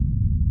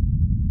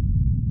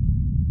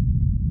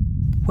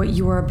What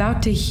you are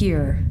about to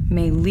hear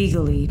may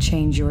legally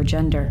change your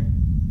gender.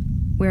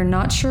 We're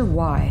not sure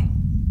why,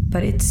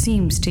 but it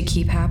seems to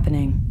keep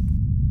happening.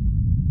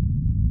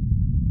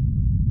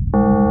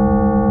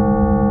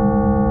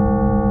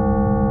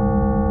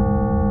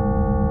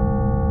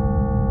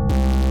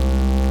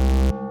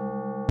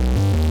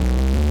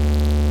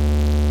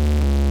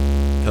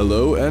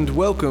 Hello and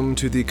welcome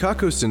to the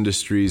Kakos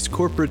Industries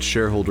corporate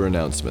shareholder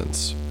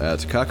announcements.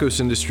 At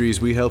Kakos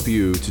Industries, we help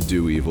you to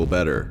do evil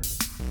better.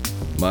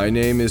 My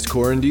name is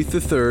Corandeeth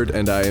III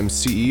and I am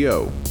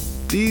CEO.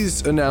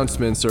 These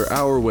announcements are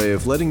our way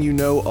of letting you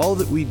know all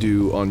that we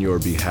do on your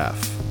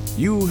behalf.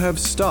 You have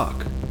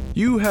stock.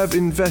 You have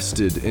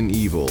invested in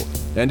evil,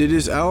 and it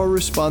is our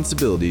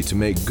responsibility to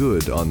make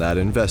good on that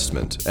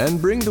investment and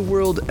bring the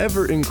world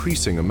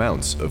ever-increasing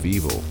amounts of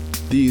evil.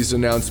 These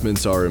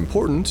announcements are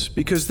important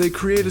because they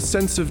create a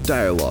sense of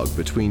dialogue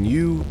between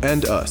you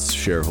and us,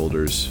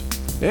 shareholders.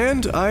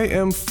 And I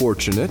am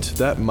fortunate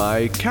that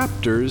my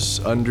captors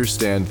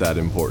understand that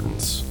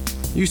importance.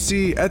 You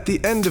see, at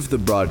the end of the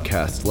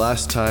broadcast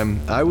last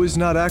time, I was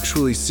not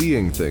actually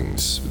seeing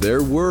things.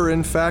 There were,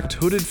 in fact,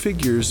 hooded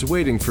figures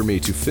waiting for me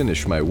to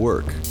finish my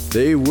work.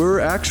 They were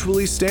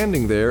actually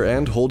standing there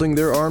and holding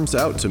their arms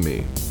out to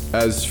me.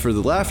 As for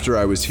the laughter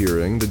I was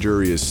hearing, the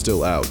jury is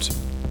still out.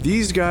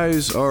 These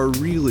guys are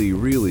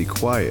really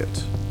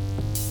quiet.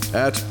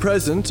 At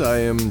present, I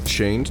am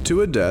chained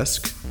to a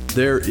desk.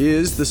 There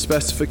is the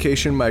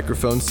specification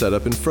microphone set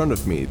up in front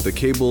of me. The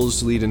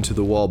cables lead into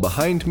the wall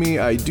behind me.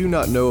 I do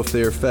not know if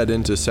they are fed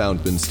into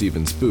Soundman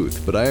Stevens'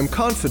 booth, but I am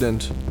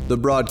confident the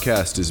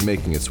broadcast is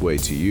making its way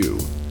to you.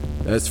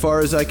 As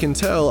far as I can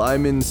tell,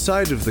 I'm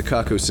inside of the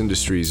Kakos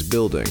Industries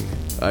building.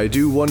 I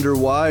do wonder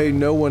why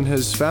no one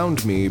has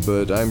found me,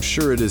 but I'm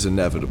sure it is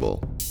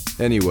inevitable.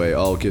 Anyway,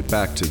 I'll get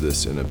back to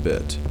this in a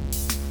bit.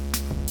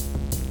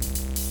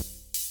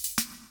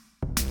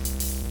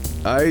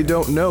 I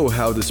don't know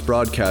how this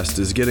broadcast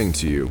is getting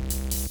to you.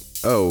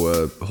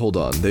 Hold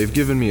on. They've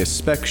given me a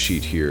spec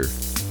sheet here.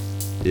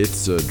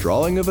 It's a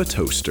drawing of a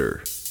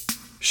toaster.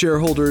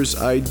 Shareholders,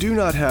 I do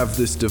not have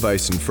this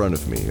device in front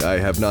of me. I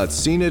have not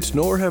seen it,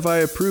 nor have I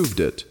approved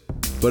it.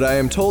 But I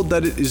am told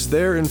that it is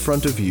there in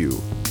front of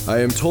you. I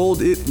am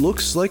told it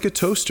looks like a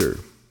toaster.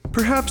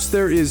 Perhaps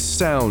there is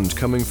sound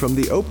coming from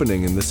the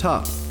opening in the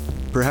top.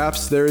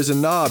 Perhaps there is a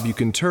knob you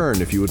can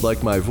turn if you would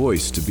like my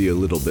voice to be a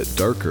little bit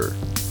darker.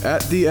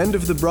 At the end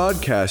of the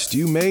broadcast,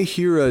 you may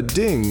hear a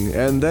ding,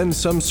 and then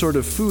some sort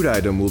of food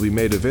item will be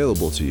made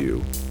available to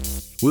you.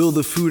 Will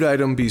the food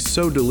item be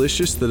so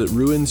delicious that it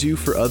ruins you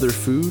for other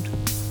food?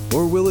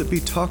 Or will it be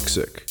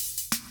toxic?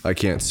 I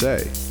can't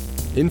say.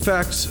 In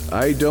fact,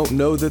 I don't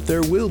know that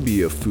there will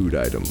be a food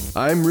item.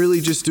 I'm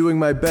really just doing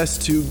my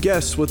best to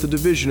guess what the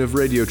Division of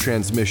Radio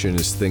Transmission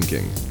is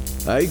thinking.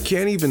 I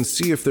can't even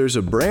see if there's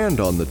a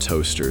brand on the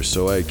toaster,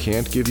 so I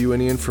can't give you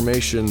any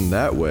information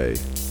that way.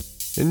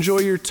 Enjoy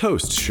your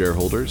toast,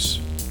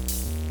 shareholders.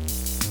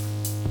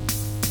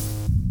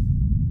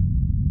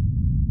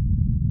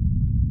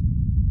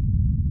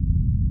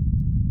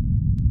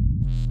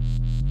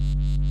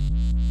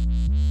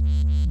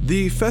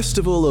 The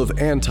Festival of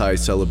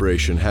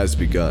Anti-Celebration has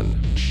begun.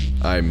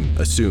 I'm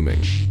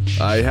assuming.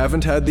 I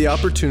haven't had the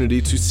opportunity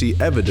to see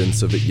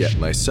evidence of it yet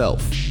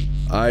myself.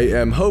 I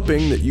am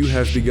hoping that you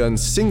have begun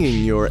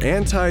singing your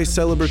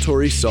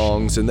anti-celebratory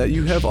songs and that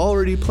you have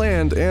already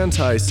planned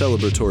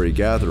anti-celebratory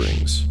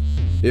gatherings.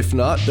 If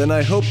not, then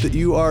I hope that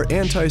you are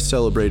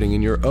anti-celebrating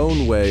in your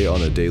own way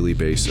on a daily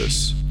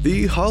basis.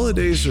 The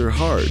holidays are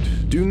hard.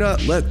 Do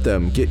not let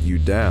them get you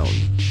down.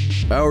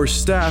 Our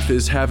staff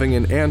is having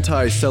an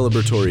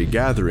anti-celebratory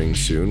gathering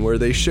soon where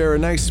they share a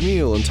nice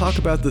meal and talk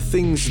about the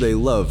things they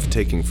love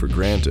taking for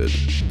granted.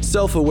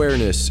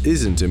 Self-awareness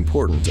isn't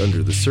important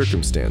under the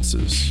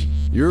circumstances.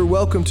 You're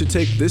welcome to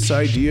take this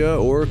idea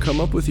or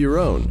come up with your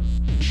own.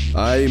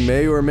 I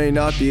may or may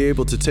not be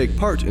able to take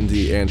part in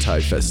the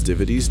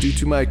anti-festivities due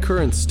to my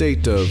current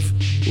state of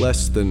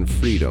less than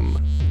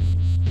freedom.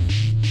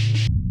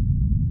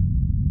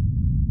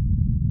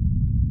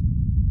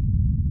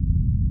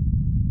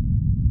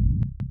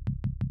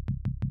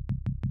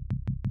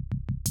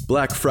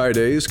 Black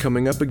Friday is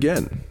coming up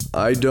again.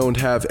 I don't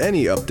have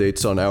any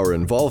updates on our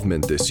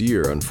involvement this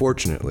year,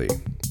 unfortunately.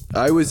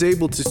 I was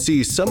able to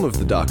see some of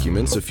the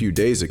documents a few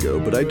days ago,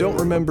 but I don't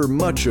remember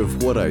much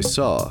of what I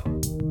saw.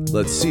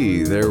 Let's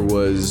see, there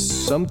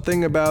was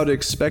something about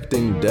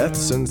expecting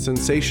deaths and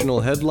sensational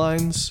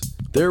headlines.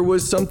 There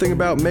was something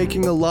about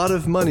making a lot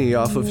of money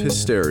off of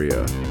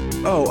hysteria.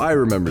 Oh, I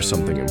remember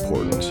something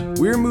important.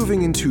 We're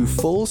moving into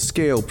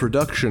full-scale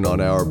production on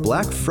our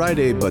Black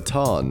Friday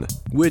baton,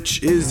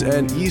 which is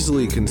an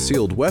easily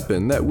concealed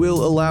weapon that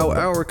will allow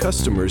our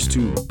customers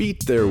to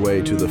beat their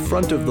way to the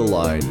front of the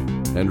line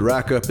and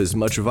rack up as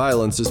much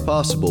violence as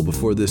possible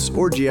before this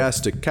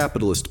orgiastic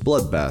capitalist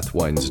bloodbath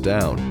winds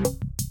down.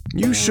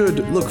 You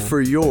should look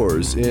for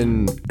yours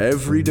in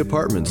every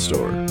department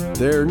store.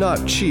 They're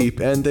not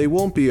cheap and they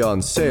won't be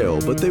on sale,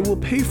 but they will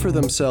pay for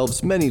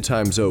themselves many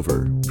times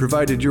over,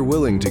 provided you're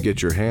willing to get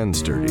your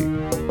hands dirty.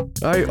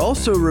 I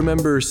also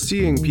remember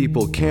seeing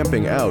people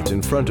camping out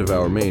in front of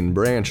our main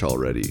branch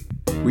already.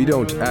 We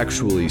don't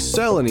actually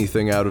sell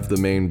anything out of the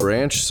main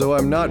branch, so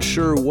I'm not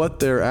sure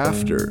what they're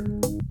after.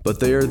 But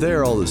they are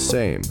there all the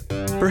same.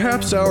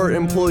 Perhaps our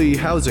employee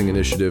housing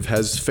initiative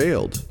has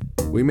failed.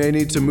 We may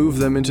need to move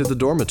them into the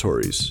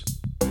dormitories.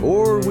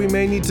 Or we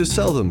may need to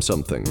sell them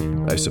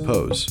something, I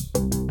suppose.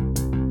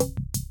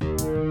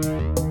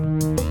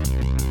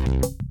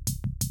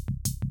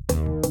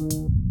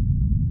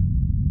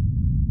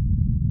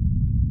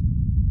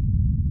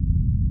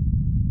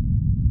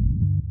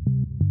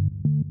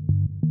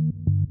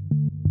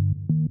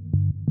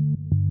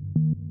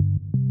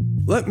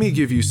 Let me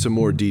give you some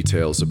more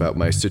details about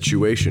my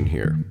situation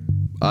here.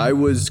 I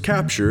was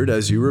captured,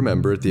 as you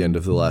remember, at the end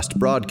of the last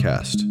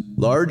broadcast.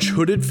 Large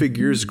hooded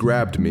figures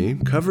grabbed me,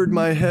 covered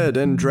my head,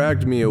 and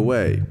dragged me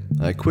away.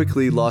 I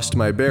quickly lost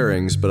my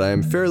bearings, but I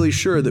am fairly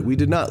sure that we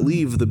did not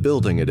leave the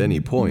building at any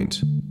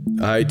point.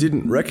 I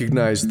didn't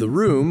recognize the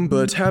room,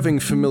 but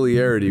having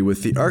familiarity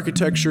with the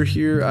architecture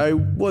here, I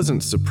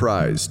wasn't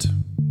surprised.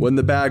 When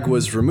the bag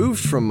was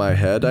removed from my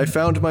head, I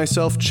found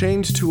myself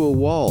chained to a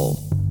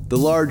wall. The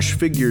large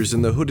figures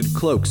in the hooded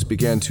cloaks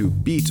began to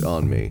beat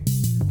on me.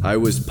 I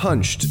was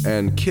punched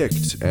and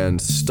kicked and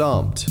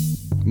stomped.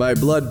 My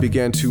blood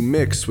began to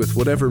mix with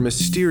whatever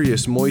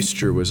mysterious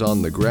moisture was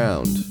on the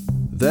ground.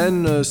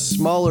 Then a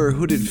smaller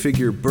hooded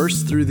figure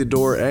burst through the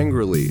door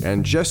angrily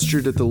and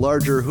gestured at the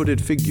larger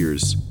hooded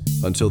figures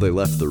until they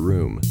left the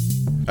room.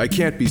 I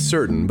can't be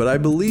certain, but I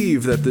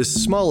believe that this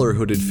smaller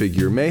hooded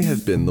figure may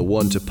have been the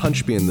one to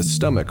punch me in the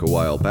stomach a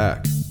while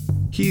back.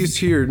 He's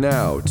here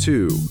now,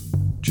 too,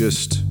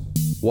 just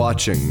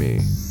watching me.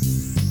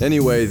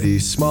 Anyway, the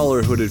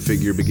smaller hooded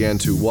figure began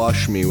to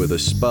wash me with a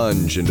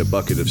sponge and a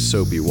bucket of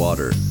soapy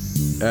water.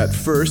 At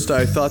first,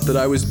 I thought that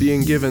I was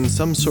being given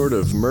some sort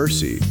of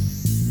mercy.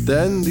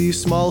 Then, the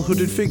small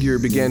hooded figure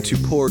began to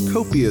pour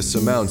copious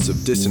amounts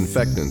of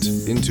disinfectant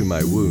into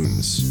my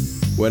wounds.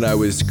 When I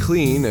was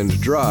clean and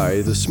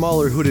dry, the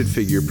smaller hooded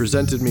figure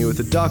presented me with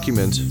a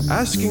document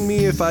asking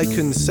me if I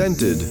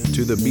consented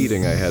to the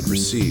beating I had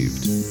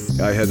received.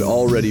 I had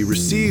already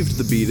received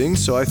the beating,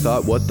 so I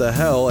thought, what the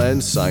hell,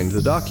 and signed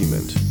the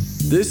document.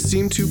 This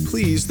seemed to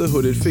please the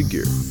hooded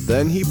figure.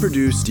 Then he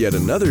produced yet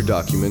another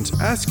document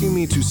asking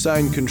me to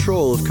sign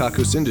control of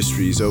Kakos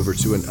Industries over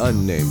to an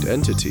unnamed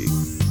entity.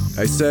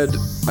 I said,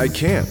 I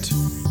can't.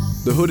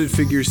 The hooded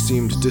figure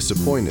seemed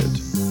disappointed.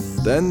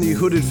 Then the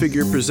hooded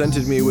figure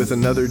presented me with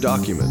another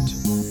document.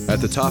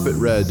 At the top it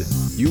read,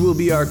 "You will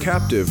be our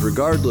captive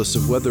regardless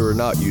of whether or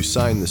not you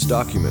sign this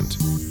document.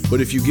 But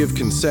if you give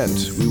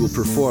consent, we will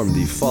perform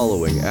the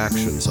following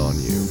actions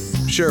on you."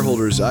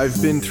 Shareholders,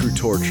 I've been through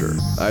torture.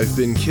 I've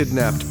been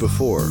kidnapped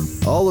before.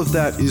 All of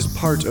that is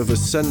part of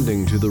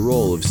ascending to the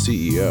role of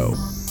CEO.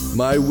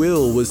 My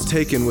will was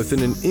taken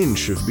within an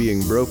inch of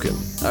being broken.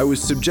 I was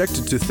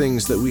subjected to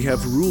things that we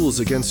have rules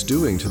against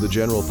doing to the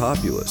general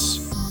populace.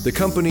 The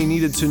company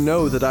needed to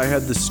know that I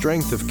had the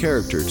strength of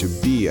character to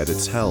be at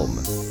its helm.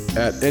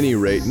 At any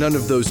rate, none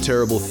of those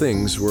terrible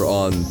things were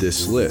on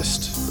this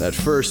list. At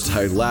first,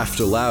 I laughed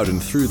aloud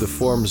and threw the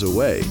forms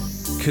away.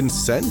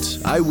 Consent?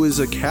 I was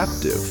a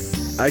captive.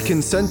 I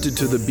consented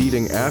to the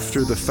beating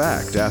after the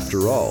fact,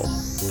 after all.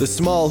 The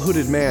small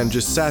hooded man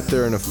just sat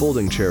there in a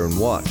folding chair and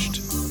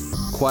watched.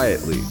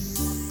 Quietly.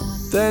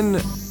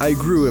 Then, I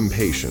grew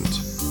impatient.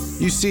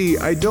 You see,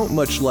 I don't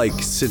much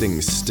like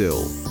sitting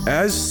still.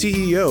 As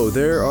CEO,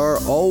 there are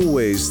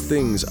always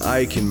things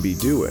I can be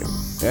doing,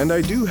 and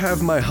I do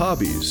have my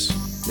hobbies.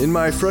 In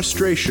my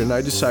frustration, I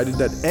decided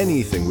that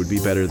anything would be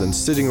better than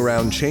sitting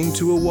around chained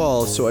to a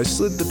wall, so I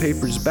slid the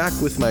papers back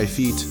with my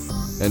feet,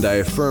 and I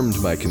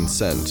affirmed my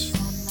consent.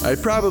 I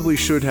probably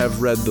should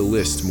have read the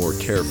list more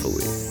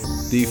carefully.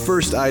 The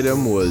first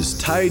item was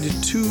tied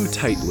too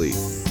tightly.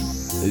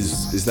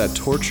 Is that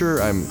torture?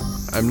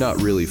 I'm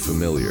not really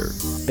familiar.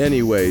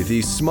 Anyway,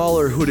 the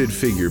smaller hooded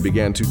figure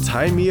began to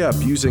tie me up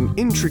using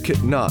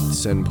intricate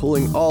knots and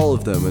pulling all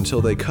of them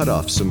until they cut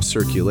off some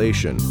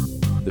circulation.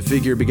 The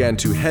figure began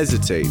to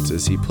hesitate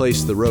as he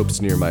placed the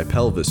ropes near my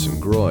pelvis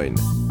and groin.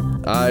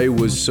 I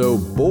was so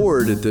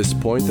bored at this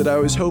point that I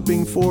was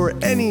hoping for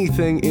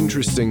anything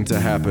interesting to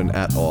happen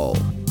at all.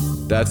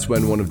 That's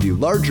when one of the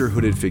larger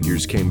hooded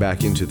figures came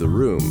back into the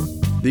room.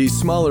 The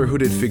smaller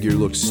hooded figure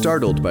looked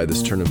startled by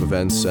this turn of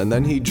events, and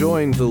then he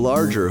joined the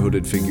larger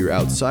hooded figure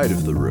outside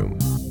of the room.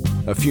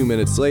 A few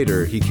minutes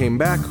later, he came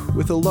back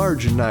with a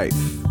large knife.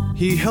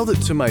 He held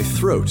it to my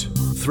throat,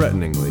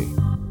 threateningly.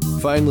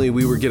 Finally,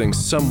 we were getting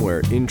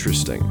somewhere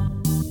interesting.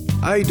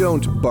 I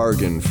don't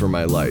bargain for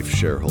my life,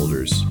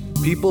 shareholders.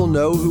 People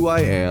know who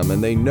I am,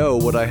 and they know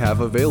what I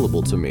have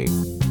available to me,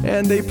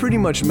 and they pretty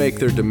much make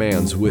their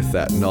demands with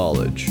that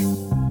knowledge.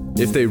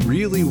 If they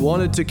really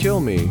wanted to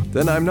kill me,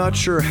 then I'm not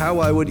sure how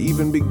I would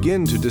even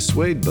begin to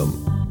dissuade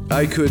them.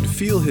 I could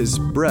feel his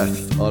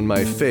breath on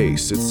my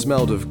face. It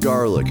smelled of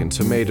garlic and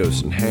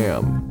tomatoes and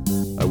ham.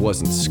 I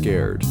wasn't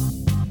scared.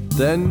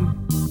 Then,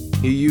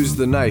 he used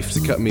the knife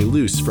to cut me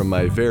loose from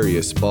my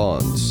various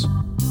bonds.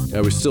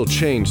 I was still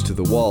chained to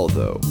the wall,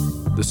 though.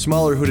 The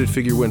smaller hooded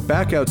figure went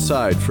back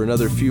outside for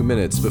another few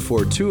minutes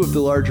before two of the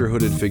larger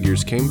hooded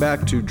figures came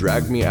back to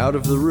drag me out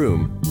of the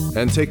room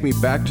and take me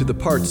back to the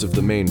parts of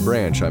the main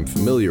branch I'm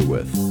familiar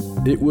with.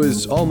 It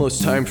was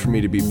almost time for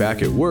me to be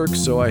back at work,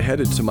 so I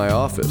headed to my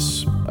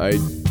office. I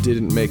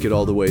didn't make it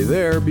all the way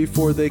there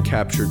before they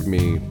captured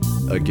me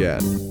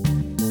again.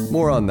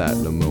 More on that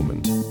in a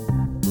moment.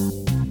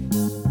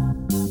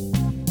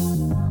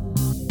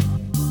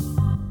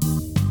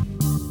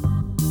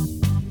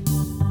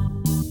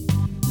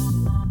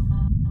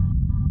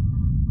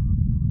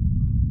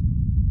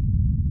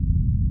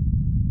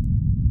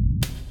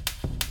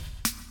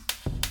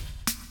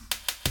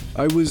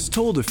 I was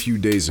told a few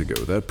days ago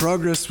that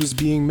progress was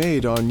being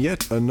made on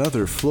yet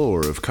another floor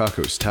of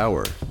Kakos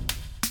Tower.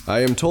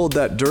 I am told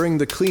that during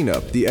the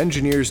cleanup, the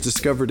engineers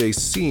discovered a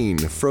scene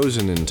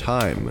frozen in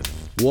time.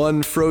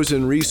 One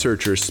frozen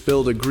researcher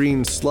spilled a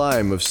green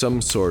slime of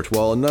some sort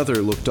while another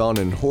looked on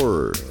in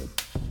horror.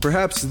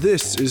 Perhaps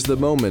this is the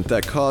moment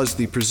that caused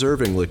the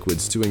preserving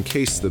liquids to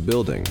encase the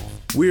building.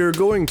 We are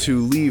going to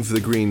leave the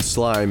green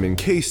slime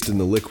encased in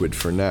the liquid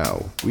for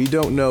now. We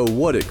don't know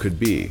what it could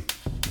be.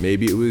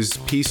 Maybe it was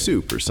pea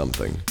soup or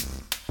something.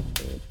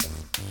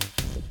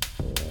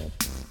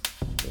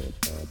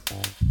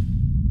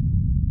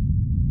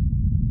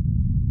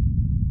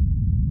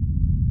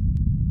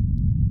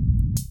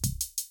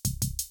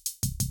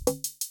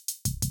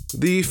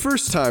 The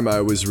first time I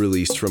was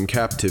released from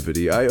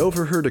captivity, I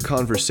overheard a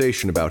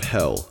conversation about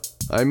hell.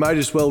 I might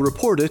as well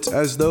report it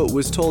as though it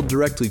was told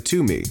directly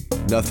to me.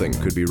 Nothing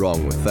could be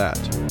wrong with that.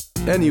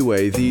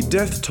 Anyway, the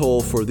death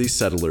toll for the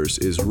settlers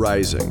is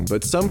rising,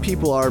 but some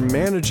people are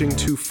managing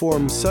to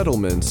form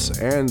settlements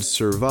and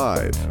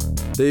survive.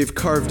 They've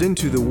carved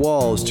into the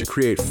walls to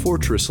create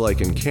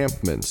fortress-like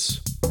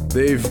encampments.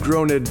 They've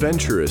grown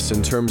adventurous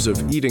in terms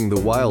of eating the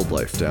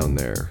wildlife down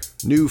there.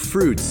 New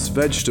fruits,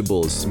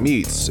 vegetables,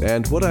 meats,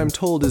 and what I'm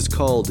told is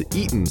called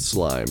eaten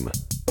slime.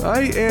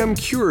 I am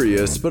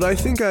curious, but I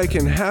think I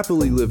can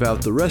happily live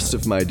out the rest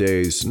of my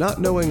days not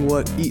knowing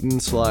what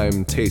eaten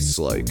slime tastes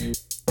like.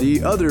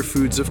 The other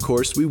foods, of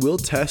course, we will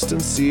test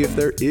and see if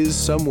there is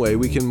some way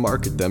we can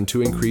market them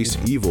to increase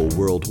evil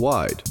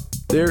worldwide.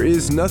 There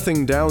is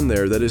nothing down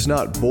there that is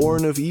not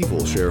born of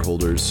evil,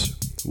 shareholders.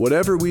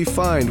 Whatever we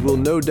find will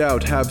no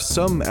doubt have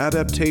some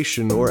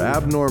adaptation or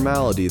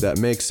abnormality that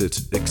makes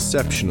it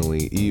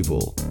exceptionally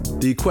evil.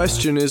 The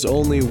question is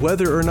only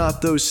whether or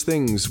not those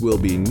things will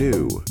be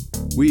new.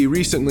 We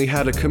recently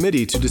had a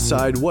committee to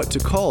decide what to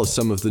call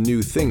some of the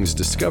new things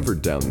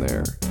discovered down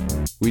there.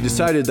 We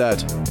decided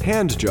that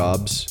hand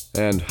jobs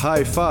and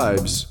high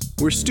fives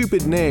were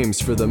stupid names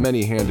for the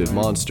many-handed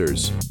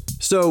monsters.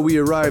 So we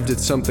arrived at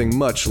something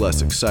much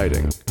less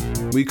exciting.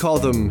 We call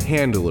them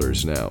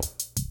handlers now.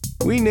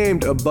 We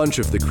named a bunch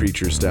of the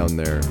creatures down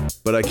there,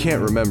 but I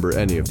can't remember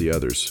any of the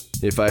others.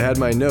 If I had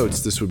my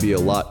notes, this would be a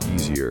lot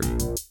easier.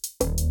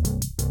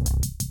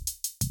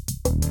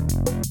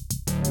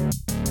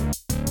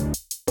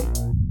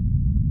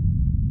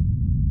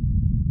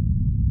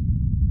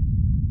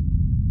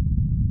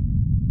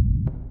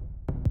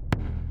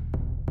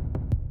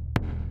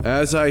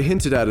 As I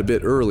hinted at a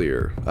bit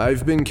earlier,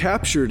 I've been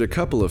captured a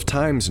couple of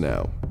times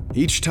now.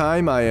 Each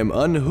time I am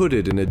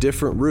unhooded in a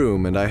different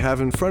room and I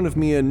have in front of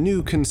me a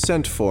new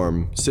consent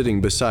form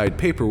sitting beside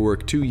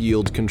paperwork to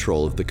yield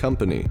control of the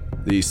company.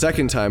 The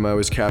second time I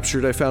was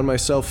captured, I found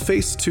myself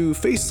face to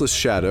faceless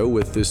shadow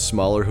with this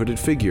smaller hooded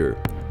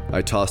figure.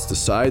 I tossed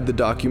aside the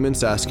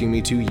documents asking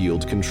me to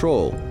yield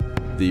control.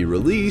 The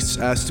release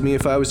asked me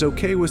if I was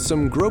okay with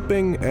some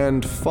groping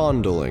and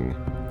fondling.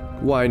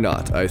 Why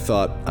not? I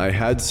thought I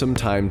had some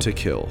time to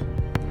kill.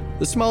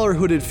 The smaller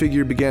hooded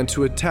figure began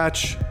to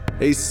attach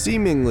a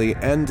seemingly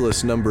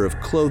endless number of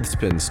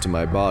clothespins to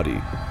my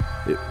body.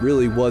 It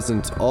really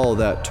wasn't all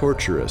that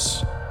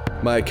torturous.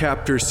 My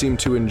captors seemed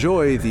to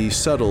enjoy the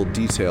subtle,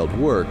 detailed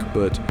work,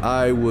 but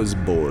I was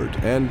bored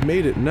and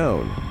made it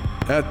known.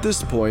 At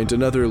this point,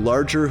 another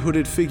larger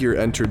hooded figure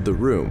entered the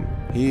room.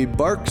 He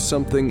barked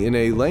something in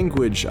a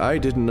language I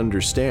didn't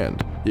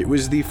understand. It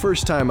was the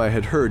first time I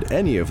had heard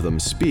any of them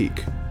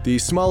speak. The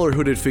smaller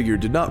hooded figure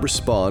did not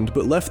respond,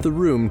 but left the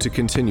room to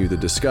continue the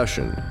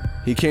discussion.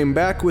 He came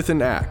back with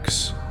an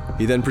axe.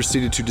 He then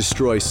proceeded to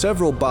destroy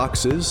several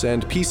boxes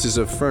and pieces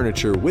of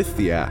furniture with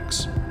the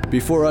axe,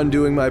 before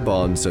undoing my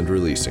bonds and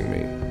releasing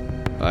me.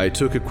 I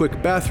took a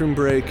quick bathroom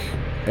break,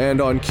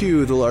 and on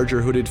cue, the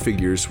larger hooded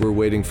figures were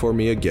waiting for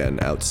me again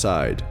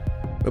outside.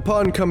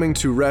 Upon coming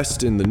to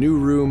rest in the new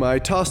room, I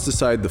tossed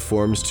aside the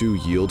forms to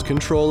yield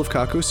control of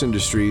Kakos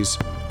Industries,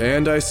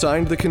 and I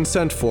signed the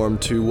consent form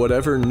to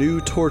whatever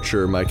new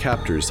torture my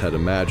captors had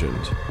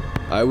imagined.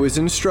 I was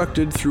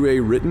instructed through a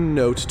written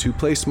note to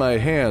place my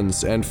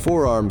hands and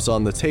forearms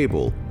on the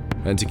table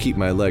and to keep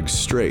my legs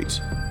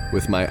straight,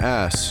 with my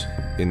ass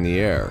in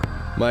the air.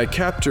 My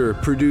captor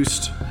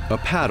produced a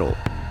paddle.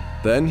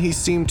 Then he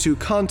seemed to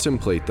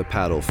contemplate the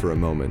paddle for a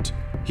moment.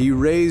 He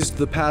raised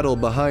the paddle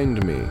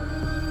behind me.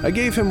 I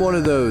gave him one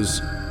of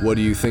those, "What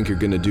do you think you're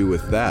gonna do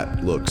with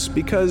that?" looks,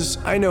 because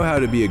I know how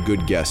to be a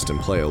good guest and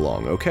play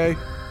along, okay?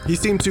 He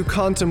seemed to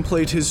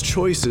contemplate his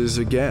choices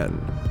again.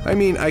 I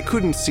mean, I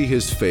couldn't see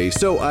his face,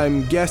 so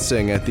I'm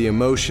guessing at the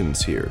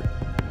emotions here.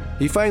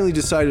 He finally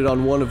decided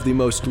on one of the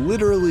most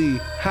literally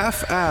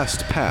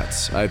half-assed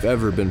pats I've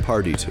ever been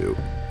party to.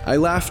 I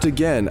laughed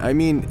again. I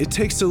mean, it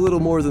takes a little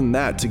more than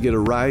that to get a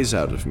rise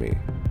out of me.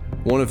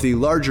 One of the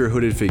larger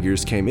hooded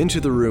figures came into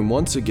the room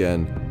once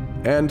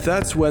again, and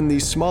that's when the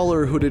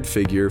smaller hooded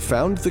figure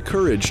found the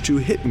courage to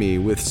hit me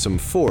with some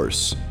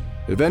force,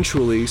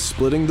 eventually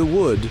splitting the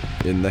wood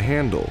in the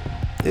handle.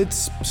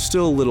 It's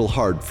still a little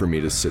hard for me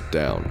to sit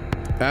down.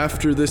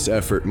 After this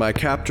effort, my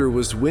captor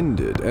was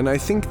winded, and I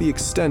think the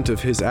extent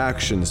of his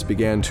actions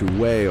began to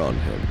weigh on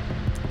him.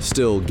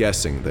 Still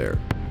guessing there.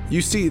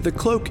 You see, the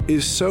cloak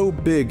is so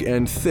big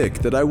and thick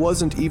that I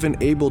wasn't even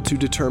able to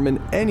determine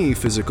any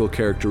physical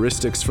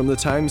characteristics from the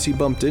times he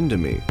bumped into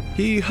me.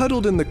 He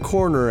huddled in the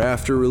corner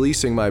after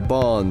releasing my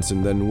bonds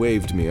and then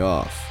waved me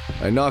off.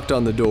 I knocked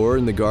on the door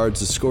and the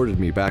guards escorted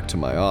me back to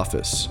my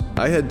office.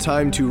 I had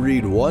time to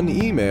read one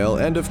email,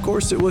 and of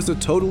course it was a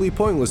totally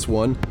pointless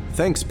one,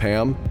 thanks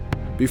Pam,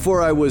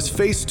 before I was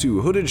face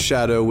to hooded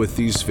shadow with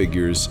these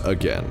figures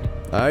again.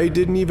 I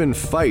didn't even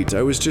fight,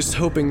 I was just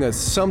hoping that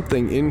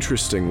something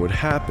interesting would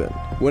happen.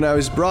 When I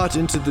was brought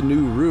into the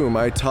new room,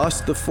 I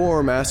tossed the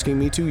form asking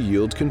me to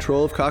yield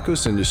control of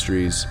Kakos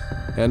Industries,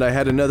 and I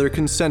had another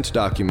consent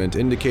document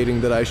indicating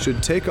that I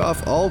should take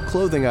off all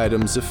clothing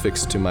items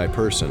affixed to my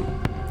person.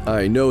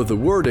 I know the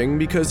wording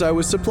because I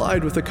was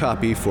supplied with a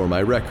copy for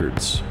my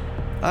records.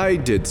 I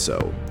did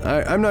so.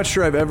 I'm not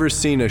sure I've ever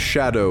seen a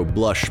shadow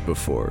blush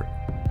before.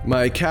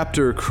 My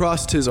captor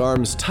crossed his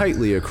arms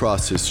tightly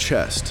across his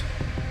chest.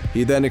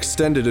 He then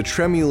extended a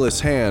tremulous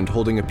hand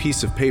holding a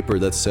piece of paper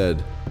that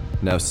said,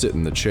 "Now sit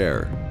in the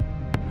chair."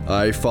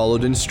 I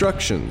followed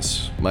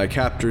instructions. My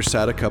captor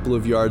sat a couple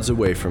of yards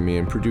away from me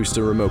and produced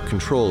a remote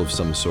control of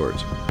some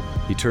sort.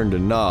 He turned a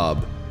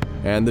knob,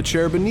 and the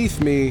chair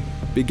beneath me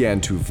began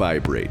to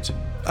vibrate.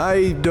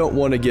 I don't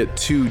want to get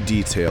too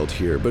detailed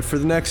here, but for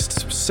the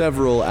next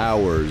several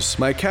hours,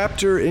 my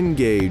captor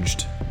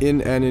engaged in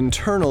an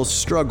internal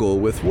struggle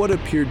with what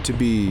appeared to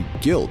be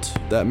guilt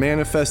that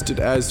manifested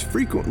as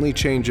frequently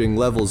changing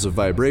levels of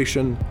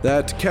vibration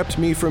that kept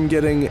me from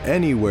getting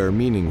anywhere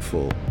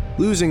meaningful.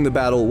 Losing the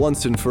battle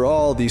once and for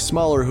all, the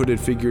smaller hooded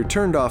figure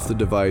turned off the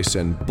device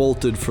and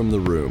bolted from the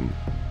room.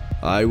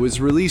 I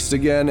was released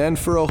again, and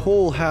for a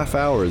whole half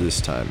hour this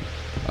time.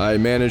 I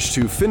managed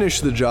to finish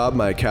the job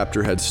my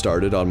captor had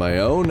started on my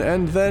own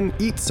and then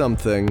eat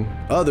something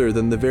other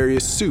than the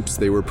various soups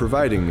they were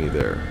providing me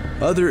there.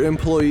 Other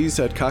employees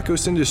at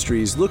Kakos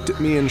Industries looked at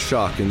me in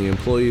shock in the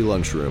employee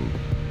lunchroom.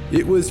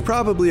 It was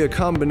probably a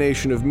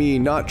combination of me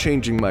not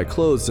changing my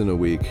clothes in a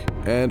week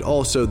and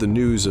also the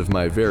news of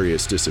my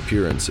various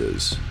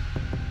disappearances.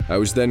 I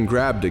was then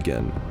grabbed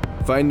again,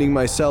 finding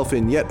myself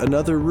in yet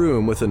another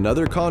room with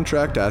another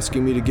contract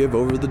asking me to give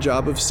over the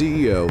job of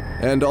CEO,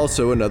 and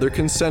also another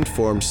consent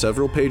form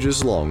several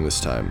pages long this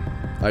time.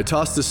 I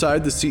tossed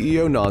aside the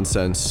CEO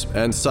nonsense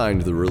and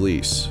signed the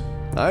release.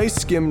 I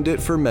skimmed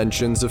it for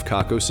mentions of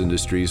Kakos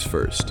Industries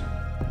first.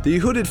 The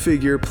hooded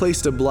figure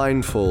placed a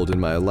blindfold in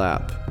my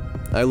lap.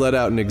 I let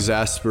out an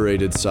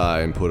exasperated sigh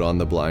and put on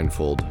the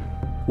blindfold.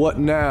 "What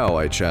now?"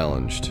 I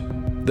challenged.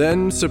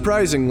 Then,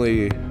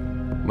 surprisingly,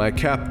 my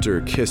captor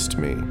kissed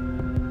me.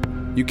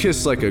 "You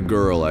kiss like a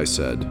girl," I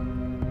said.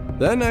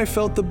 Then I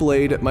felt the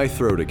blade at my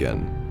throat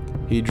again.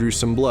 He drew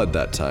some blood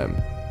that time.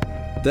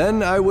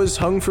 Then I was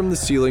hung from the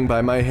ceiling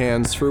by my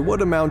hands for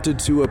what amounted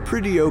to a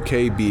pretty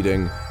okay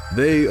beating.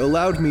 They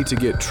allowed me to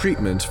get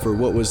treatment for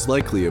what was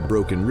likely a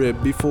broken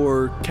rib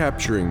before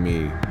capturing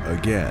me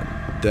again.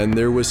 Then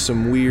there was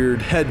some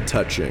weird head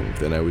touching,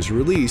 then I was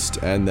released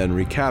and then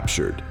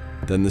recaptured.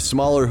 Then the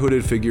smaller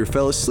hooded figure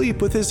fell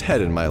asleep with his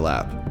head in my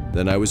lap.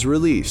 Then I was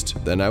released,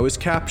 then I was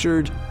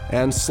captured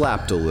and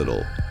slapped a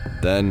little,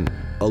 then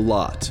a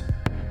lot.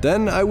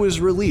 Then I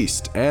was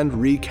released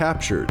and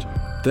recaptured.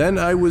 Then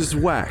I was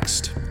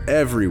waxed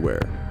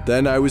everywhere.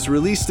 Then I was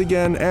released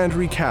again and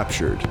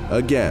recaptured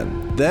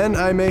again. Then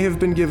I may have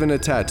been given a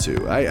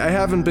tattoo. I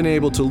haven't been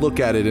able to look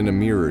at it in a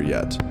mirror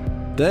yet.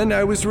 Then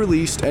I was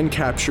released and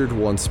captured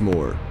once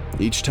more.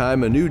 Each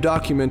time a new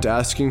document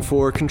asking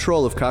for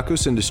control of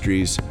Kakos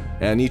Industries,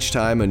 and each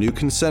time a new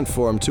consent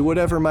form to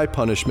whatever my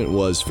punishment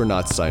was for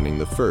not signing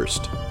the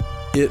first.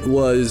 It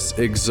was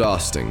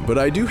exhausting, but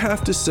I do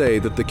have to say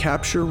that the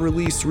capture,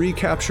 release,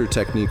 recapture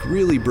technique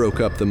really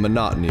broke up the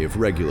monotony of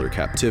regular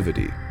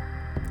captivity.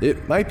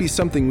 It might be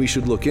something we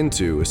should look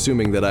into,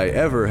 assuming that I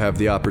ever have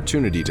the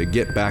opportunity to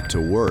get back to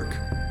work.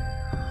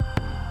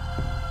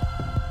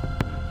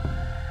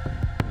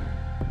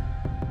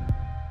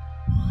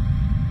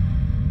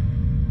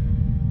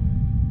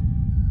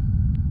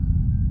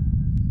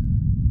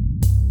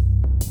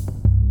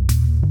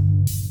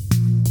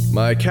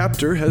 My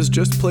captor has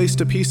just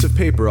placed a piece of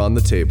paper on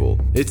the table.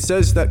 It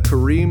says that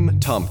Kareem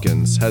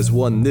Tompkins has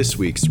won this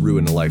week's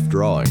Ruin a Life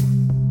drawing.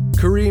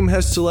 Kareem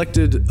has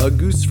selected a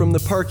goose from the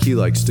park he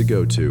likes to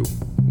go to.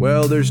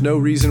 Well, there's no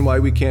reason why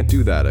we can't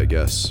do that, I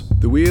guess.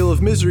 The wheel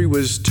of misery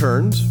was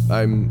turned,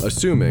 I'm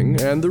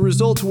assuming, and the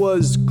result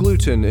was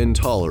gluten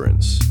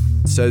intolerance.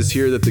 It says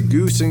here that the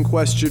goose in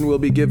question will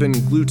be given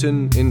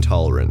gluten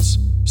intolerance,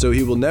 so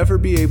he will never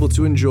be able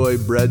to enjoy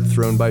bread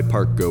thrown by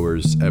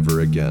parkgoers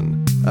ever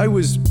again. I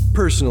was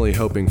personally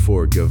hoping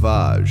for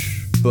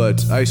gavage,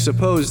 but I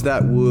suppose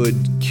that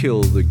would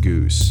kill the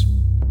goose.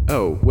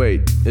 Oh,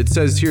 wait, it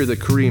says here that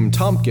Kareem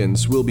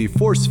Tompkins will be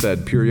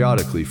force-fed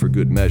periodically for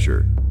good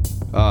measure.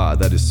 Ah,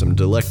 that is some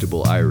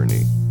delectable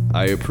irony.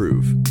 I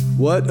approve.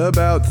 What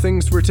about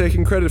things we're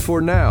taking credit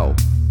for now?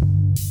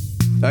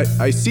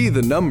 I see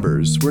the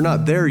numbers, we're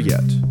not there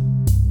yet.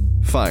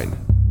 Fine.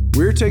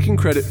 We're taking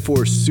credit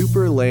for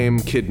super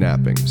lame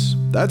kidnappings.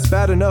 That's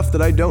bad enough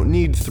that I don't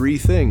need 3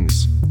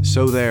 things.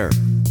 So there.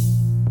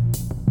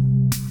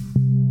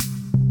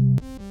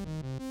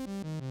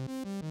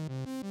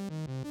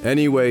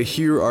 Anyway,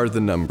 here are the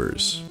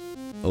numbers.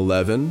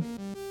 11,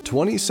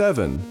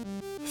 27,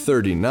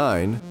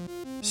 39,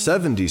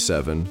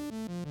 77,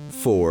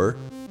 4,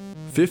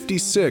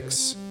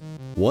 56,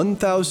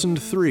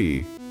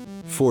 1003,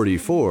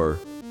 44,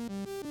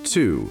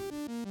 2.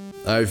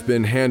 I've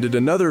been handed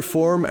another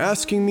form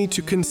asking me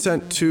to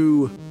consent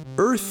to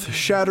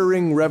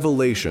earth-shattering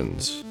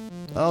revelations.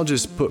 I'll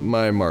just put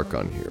my mark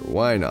on here,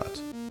 why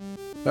not?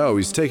 Oh,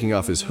 he's taking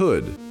off his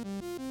hood.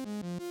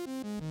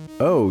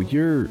 Oh,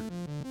 you're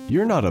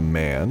not a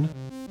man.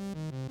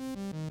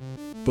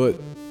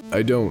 But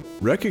I don't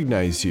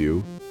recognize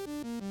you.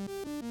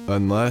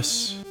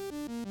 Unless...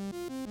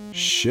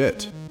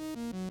 Shit.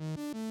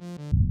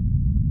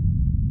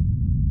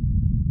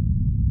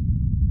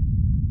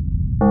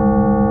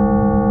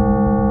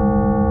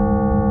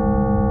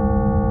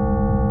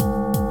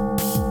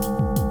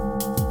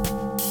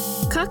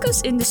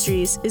 Kakos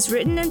Industries is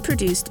written and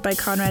produced by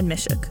Conrad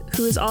Mishuk,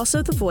 who is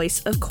also the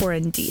voice of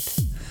Corin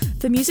Deeth.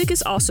 The music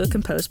is also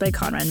composed by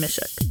Conrad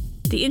Mishuk.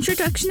 The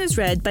introduction is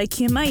read by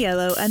Kim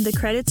Aiello, and the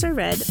credits are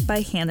read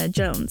by Hannah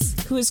Jones,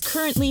 who is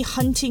currently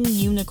hunting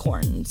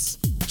unicorns.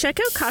 Check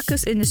out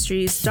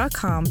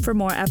kakosindustries.com for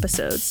more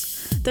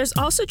episodes. There's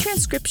also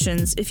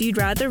transcriptions if you'd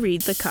rather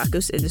read the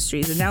Kakos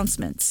Industries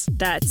announcements.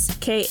 That's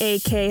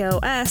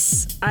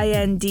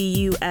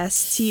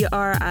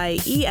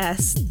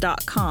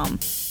KAKOSINDUSTRIES.com.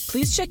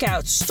 Please check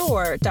out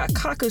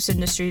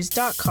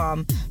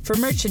store.kakosindustries.com for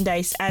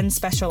merchandise and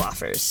special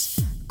offers.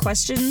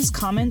 Questions,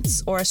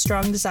 comments, or a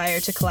strong desire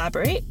to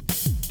collaborate?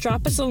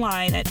 Drop us a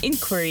line at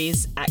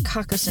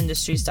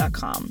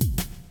inquiries@kakosindustries.com.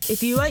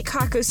 If you like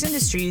Kakos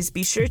Industries,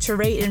 be sure to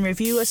rate and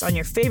review us on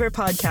your favorite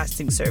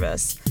podcasting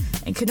service.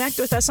 And connect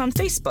with us on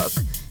Facebook,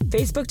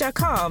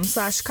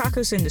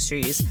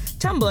 facebook.com/kakosindustries,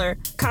 Tumblr,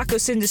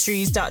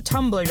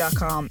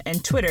 kakosindustries.tumblr.com,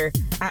 and Twitter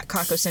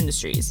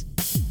 @kakosindustries.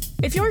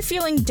 If you're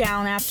feeling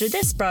down after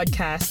this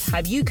broadcast,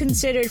 have you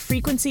considered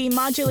frequency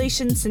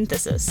modulation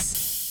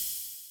synthesis?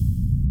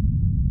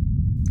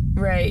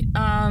 Right,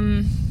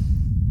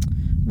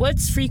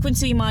 what's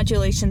frequency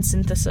modulation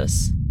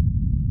synthesis?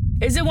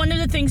 Is it one of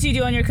the things you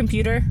do on your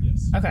computer?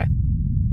 Yes. Okay.